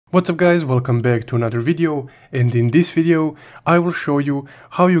What's up guys, welcome back to another video, and in this video I will show you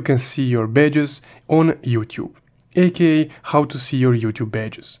how you can see your badges on YouTube, aka how to see your YouTube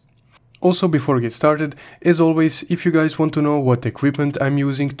badges. Also, before we get started, as always, if you guys want to know what equipment I'm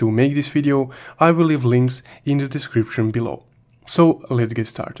using to make this video, I will leave links in the description below. So let's get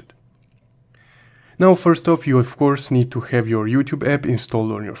started. Now first off, you of course need to have your YouTube app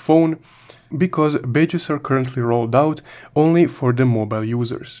installed on your phone, because badges are currently rolled out only for the mobile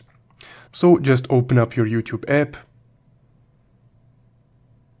users. So just open up your YouTube app,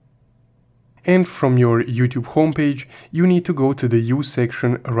 and from your YouTube homepage you need to go to the Use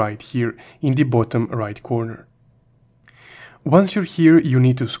section right here in the bottom right corner. Once you're here, you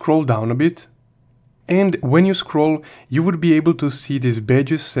need to scroll down a bit, and when you scroll you would be able to see this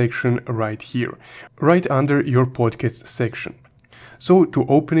badges section right here, right under your podcast section. So to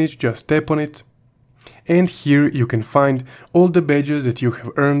open it, just tap on it, and here you can find all the badges that you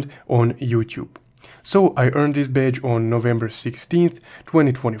have earned on YouTube. So I earned this badge on November 16th,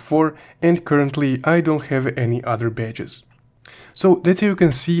 2024, and currently I don't have any other badges. So that's how you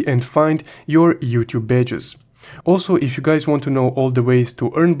can see and find your YouTube badges. Also, if you guys want to know all the ways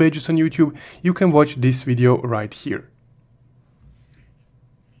to earn badges on YouTube, you can watch this video right here.